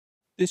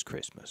This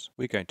Christmas,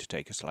 we're going to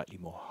take a slightly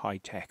more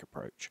high-tech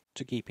approach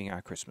to keeping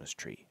our Christmas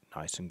tree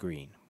nice and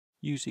green,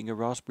 using a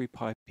Raspberry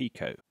Pi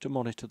Pico to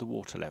monitor the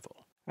water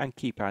level and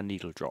keep our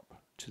needle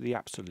drop to the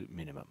absolute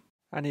minimum.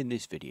 And in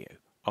this video,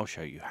 I'll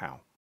show you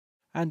how.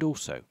 And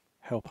also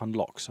help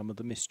unlock some of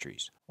the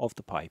mysteries of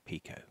the Pi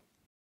Pico.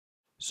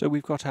 So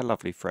we've got our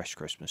lovely fresh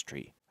Christmas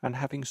tree, and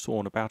having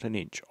sawn about an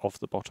inch off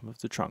the bottom of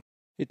the trunk,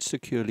 it's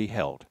securely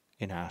held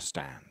in our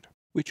stand,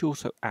 which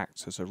also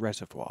acts as a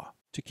reservoir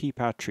to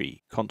keep our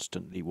tree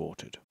constantly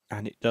watered,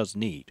 and it does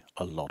need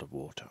a lot of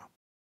water.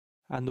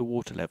 And the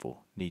water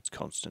level needs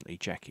constantly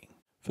checking.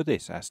 For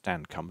this, our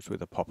stand comes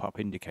with a pop-up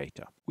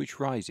indicator, which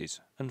rises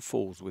and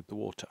falls with the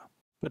water.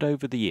 But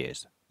over the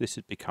years, this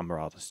has become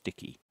rather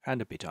sticky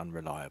and a bit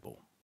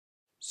unreliable.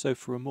 So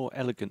for a more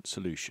elegant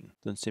solution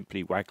than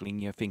simply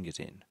waggling your fingers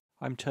in,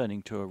 I'm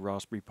turning to a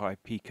Raspberry Pi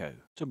Pico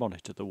to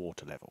monitor the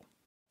water level.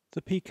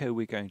 The Pico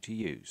we're going to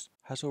use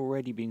has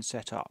already been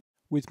set up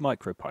with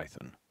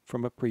MicroPython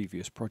from a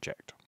previous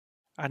project,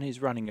 and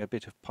is running a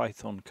bit of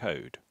Python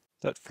code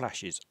that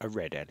flashes a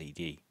red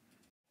LED.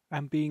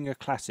 And being a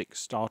classic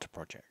starter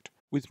project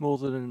with more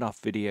than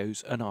enough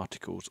videos and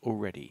articles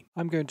already,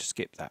 I'm going to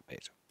skip that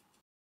bit.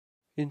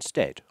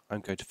 Instead,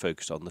 I'm going to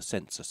focus on the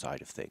sensor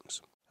side of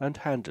things, and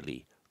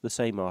handily, the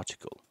same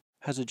article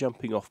has a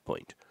jumping off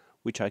point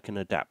which I can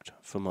adapt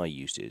for my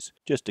uses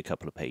just a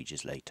couple of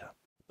pages later.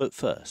 But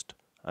first,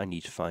 I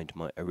need to find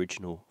my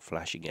original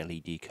flashing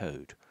LED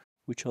code,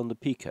 which on the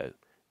Pico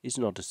is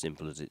not as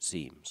simple as it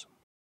seems.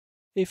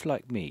 If,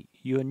 like me,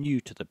 you are new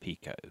to the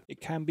Pico,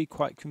 it can be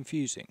quite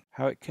confusing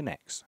how it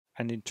connects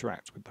and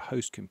interacts with the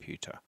host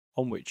computer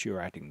on which you're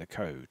adding the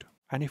code.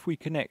 And if we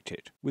connect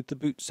it with the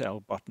boot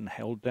cell button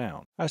held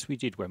down, as we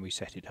did when we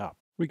set it up,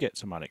 we get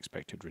some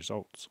unexpected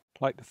results.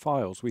 Like the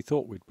files we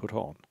thought we'd put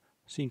on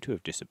seem to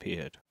have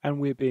disappeared,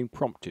 and we're being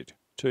prompted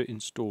to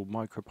install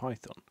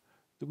MicroPython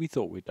that we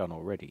thought we'd done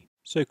already.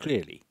 So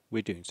clearly,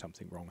 we're doing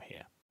something wrong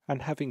here.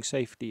 And having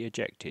safely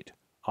ejected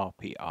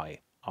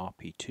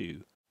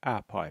RP2,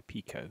 our Pi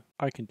Pico,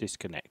 I can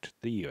disconnect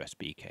the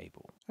USB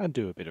cable and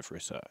do a bit of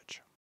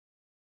research.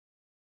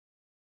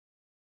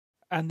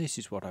 And this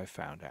is what I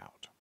found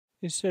out.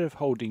 Instead of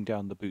holding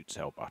down the boot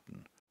cell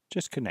button,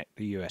 just connect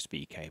the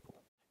USB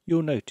cable.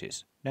 You'll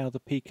notice now the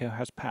Pico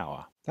has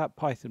power. That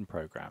Python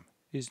program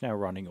is now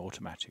running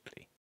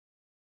automatically.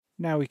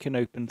 Now we can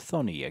open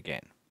Thonny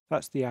again.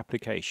 That's the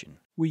application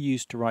we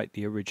used to write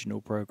the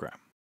original program.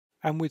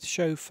 And with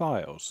Show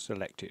Files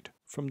selected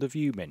from the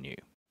View menu,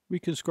 we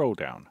can scroll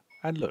down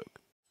and look,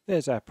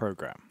 there's our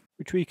program,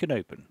 which we can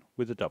open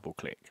with a double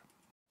click.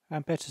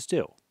 And better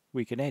still,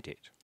 we can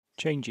edit,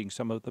 changing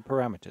some of the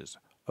parameters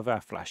of our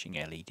flashing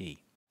LED,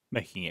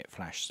 making it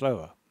flash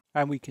slower,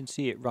 and we can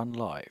see it run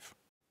live,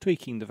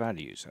 tweaking the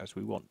values as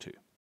we want to.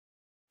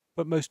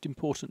 But most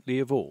importantly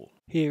of all,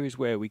 here is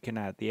where we can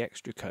add the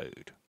extra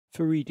code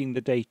for reading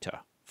the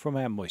data from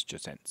our moisture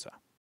sensor.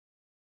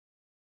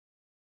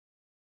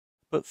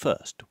 But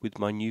first, with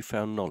my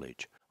newfound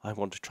knowledge, I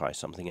want to try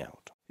something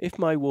out. If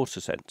my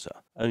water sensor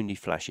only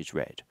flashes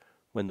red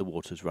when the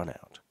water's run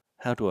out,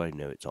 how do I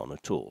know it's on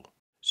at all?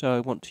 So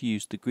I want to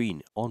use the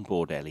green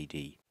onboard LED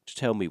to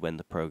tell me when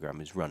the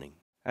program is running,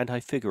 and I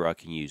figure I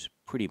can use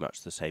pretty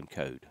much the same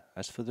code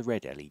as for the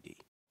red LED.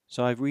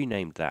 So I've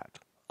renamed that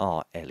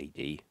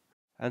RLED,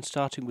 and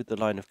starting with the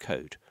line of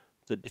code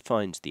that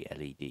defines the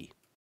LED,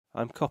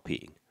 I'm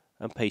copying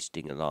and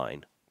pasting a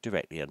line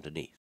directly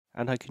underneath,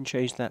 and I can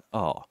change that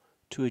R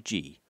to a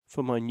G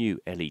for my new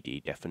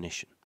LED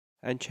definition,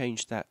 and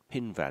change that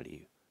pin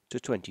value to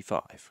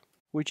 25,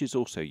 which is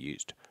also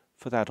used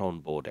for that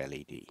onboard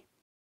LED.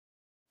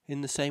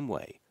 In the same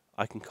way,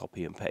 I can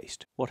copy and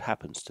paste what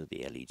happens to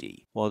the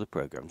LED while the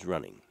program's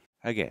running,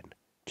 again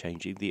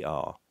changing the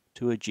R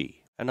to a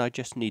G, and I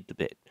just need the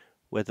bit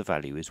where the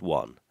value is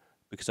 1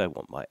 because I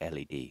want my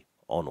LED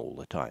on all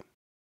the time.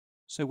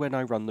 So when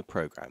I run the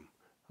program,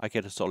 I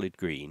get a solid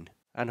green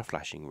and a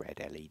flashing red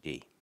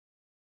LED.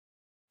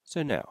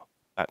 So now,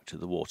 back to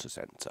the water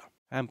sensor,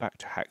 and back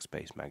to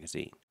Hackspace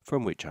magazine,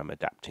 from which I'm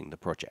adapting the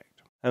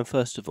project. And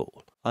first of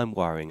all, I'm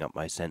wiring up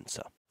my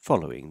sensor,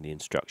 following the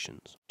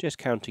instructions, just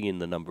counting in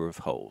the number of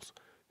holes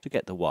to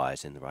get the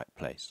wires in the right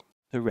place.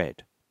 The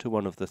red to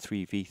one of the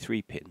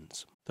 3v3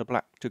 pins, the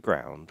black to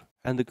ground,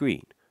 and the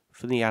green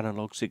for the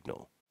analog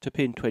signal to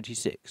pin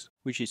 26,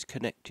 which is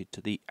connected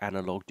to the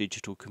analog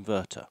digital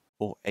converter,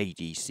 or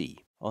ADC,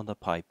 on the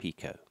Pi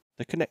Pico.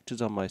 The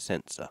connectors on my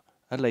sensor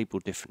are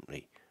labelled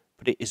differently,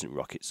 but it isn't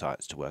rocket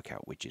science to work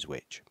out which is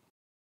which.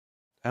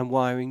 And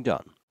wiring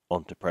done,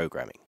 on to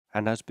programming.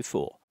 And as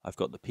before, I've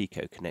got the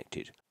Pico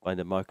connected by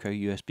the micro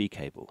USB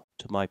cable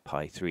to my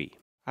Pi 3,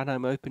 and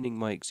I'm opening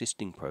my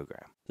existing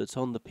program that's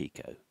on the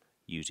Pico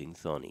using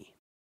Thonny.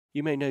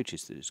 You may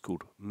notice that it's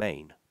called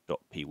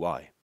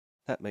main.py.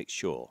 That makes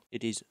sure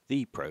it is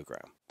the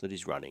program that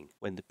is running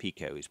when the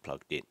Pico is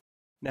plugged in.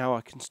 Now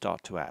I can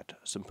start to add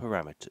some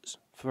parameters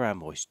for our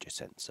moisture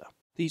sensor.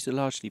 These are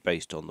largely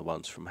based on the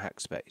ones from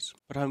Hackspace,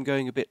 but I'm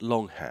going a bit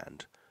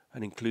longhand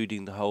and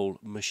including the whole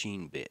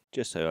machine bit,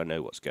 just so I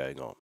know what's going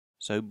on.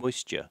 So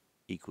moisture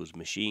equals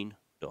machine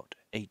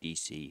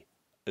pin.adc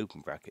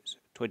open brackets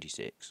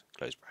 26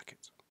 close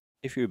brackets.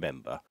 If you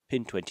remember,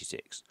 pin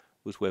 26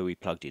 was where we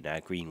plugged in our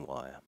green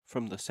wire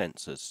from the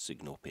sensor's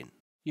signal pin.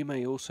 You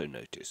may also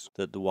notice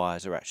that the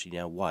wires are actually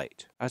now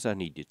white, as I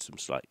needed some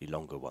slightly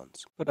longer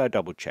ones, but I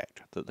double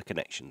checked that the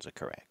connections are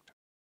correct.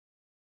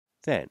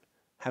 Then,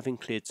 having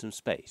cleared some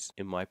space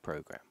in my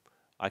program,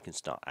 I can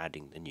start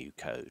adding the new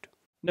code.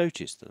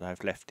 Notice that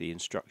I've left the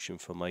instruction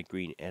for my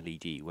green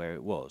LED where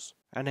it was,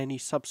 and any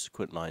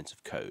subsequent lines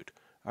of code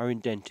are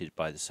indented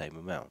by the same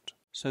amount,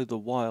 so the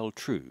while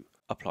true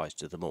applies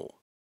to them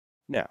all.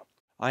 Now,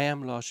 I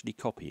am largely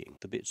copying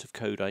the bits of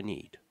code I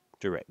need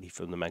directly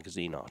from the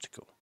magazine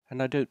article,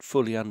 and I don't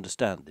fully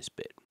understand this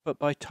bit, but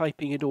by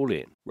typing it all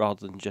in,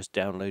 rather than just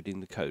downloading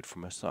the code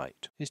from a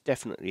site, is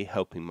definitely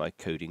helping my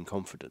coding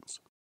confidence.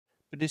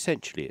 But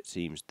essentially it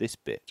seems this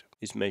bit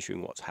is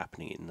measuring what's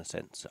happening in the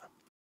sensor,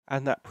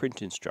 and that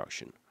print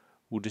instruction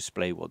will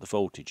display what the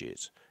voltage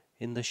is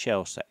in the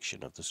shell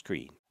section of the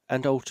screen,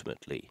 and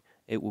ultimately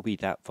it will be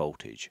that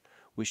voltage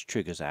which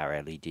triggers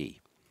our LED.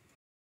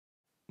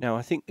 Now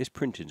I think this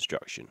print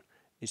instruction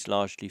is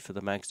largely for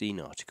the magazine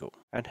article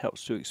and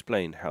helps to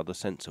explain how the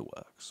sensor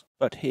works,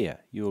 but here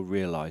you will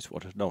realise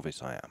what a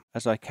novice I am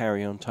as I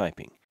carry on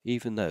typing,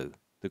 even though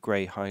the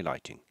grey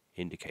highlighting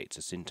indicates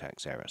a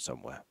syntax error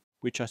somewhere,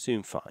 which I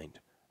soon find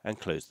and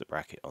close the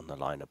bracket on the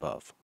line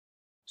above.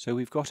 So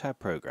we've got our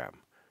program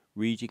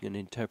reading and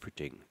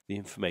interpreting the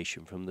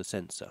information from the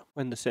sensor.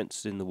 When the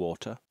sensor's in the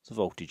water, the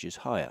voltage is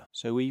higher,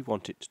 so we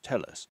want it to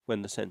tell us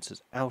when the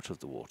sensor's out of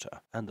the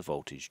water and the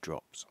voltage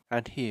drops.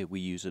 And here we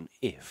use an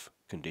if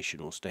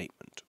conditional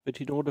statement,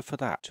 but in order for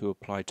that to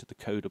apply to the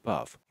code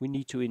above, we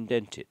need to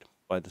indent it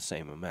by the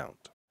same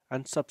amount,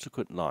 and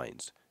subsequent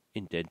lines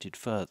indented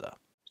further,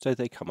 so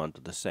they come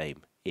under the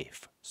same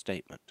if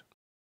statement.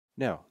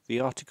 Now, the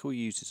article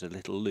uses a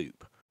little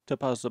loop to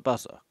buzz a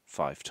buzzer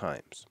 5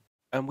 times,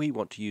 and we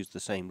want to use the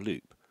same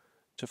loop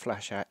to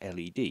flash our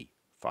LED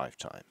 5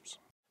 times.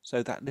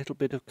 So that little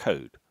bit of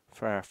code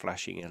for our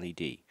flashing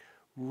LED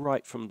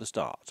right from the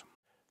start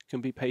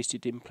can be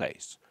pasted in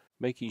place,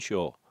 making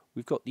sure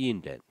we've got the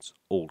indents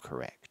all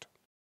correct.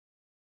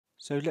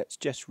 So let's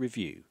just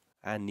review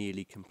our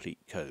nearly complete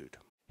code.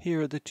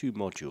 Here are the 2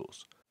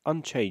 modules,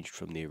 unchanged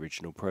from the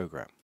original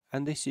program,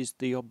 and this is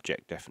the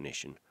object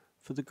definition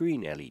for the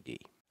green LED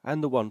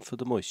and the one for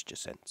the moisture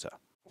sensor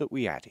that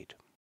we added.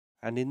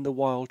 And in the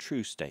while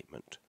true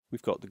statement,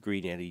 we've got the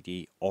green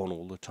LED on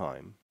all the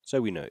time, so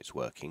we know it's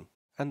working,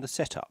 and the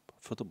setup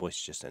for the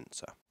moisture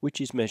sensor,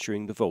 which is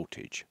measuring the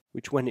voltage,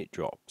 which when it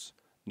drops,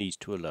 needs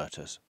to alert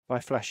us by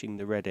flashing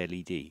the red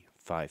LED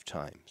 5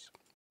 times.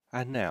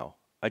 And now,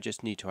 I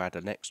just need to add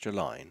an extra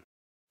line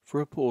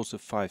for a pause of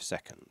 5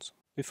 seconds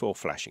before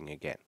flashing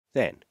again.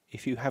 Then,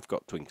 if you have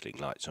got twinkling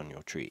lights on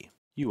your tree,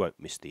 you won't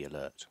miss the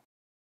alert.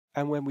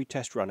 And when we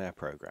test run our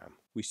program,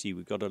 we see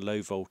we've got a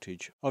low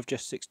voltage of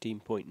just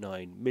 16.9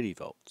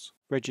 millivolts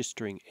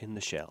registering in the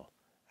shell,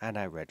 and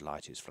our red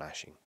light is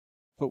flashing.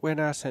 But when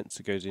our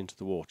sensor goes into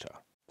the water,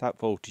 that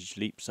voltage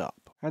leaps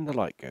up and the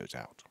light goes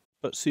out,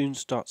 but soon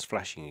starts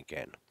flashing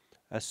again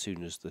as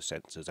soon as the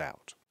sensor's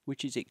out,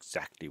 which is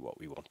exactly what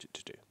we want it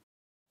to do.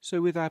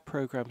 So with our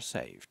program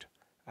saved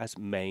as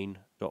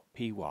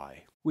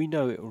main.py, we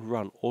know it will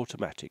run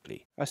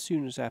automatically as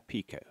soon as our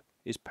Pico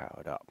is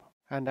powered up,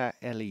 and our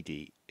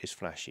LED is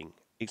flashing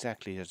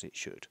exactly as it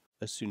should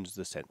as soon as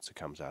the sensor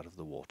comes out of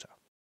the water.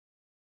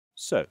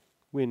 So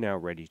we're now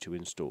ready to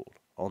install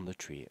on the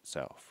tree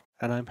itself,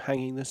 and I'm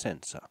hanging the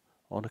sensor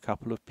on a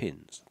couple of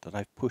pins that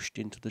I've pushed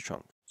into the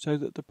trunk so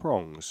that the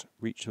prongs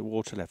reach the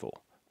water level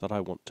that I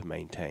want to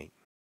maintain.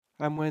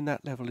 And when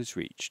that level is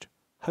reached,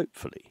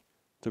 hopefully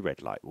the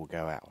red light will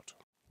go out,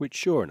 which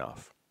sure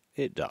enough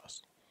it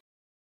does.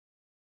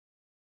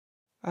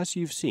 As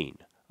you've seen,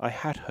 I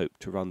had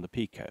hoped to run the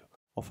Pico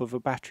off of a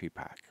battery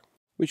pack,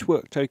 which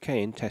worked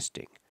okay in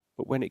testing,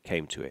 but when it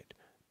came to it,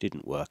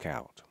 didn't work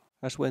out,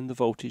 as when the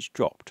voltage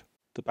dropped,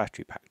 the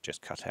battery pack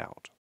just cut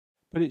out.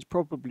 But it's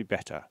probably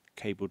better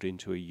cabled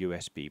into a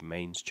USB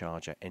mains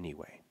charger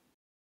anyway.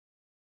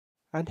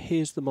 And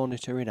here's the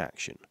monitor in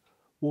action,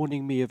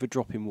 warning me of a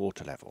drop in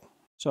water level,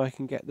 so I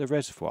can get the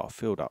reservoir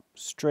filled up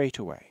straight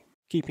away,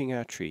 keeping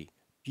our tree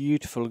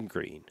beautiful and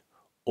green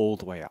all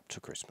the way up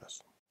to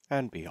Christmas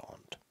and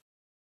beyond.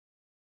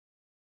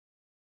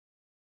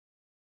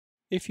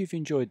 If you've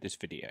enjoyed this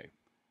video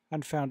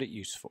and found it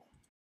useful,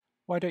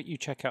 why don't you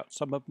check out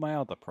some of my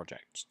other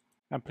projects,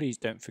 and please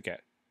don't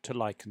forget to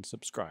like and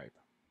subscribe.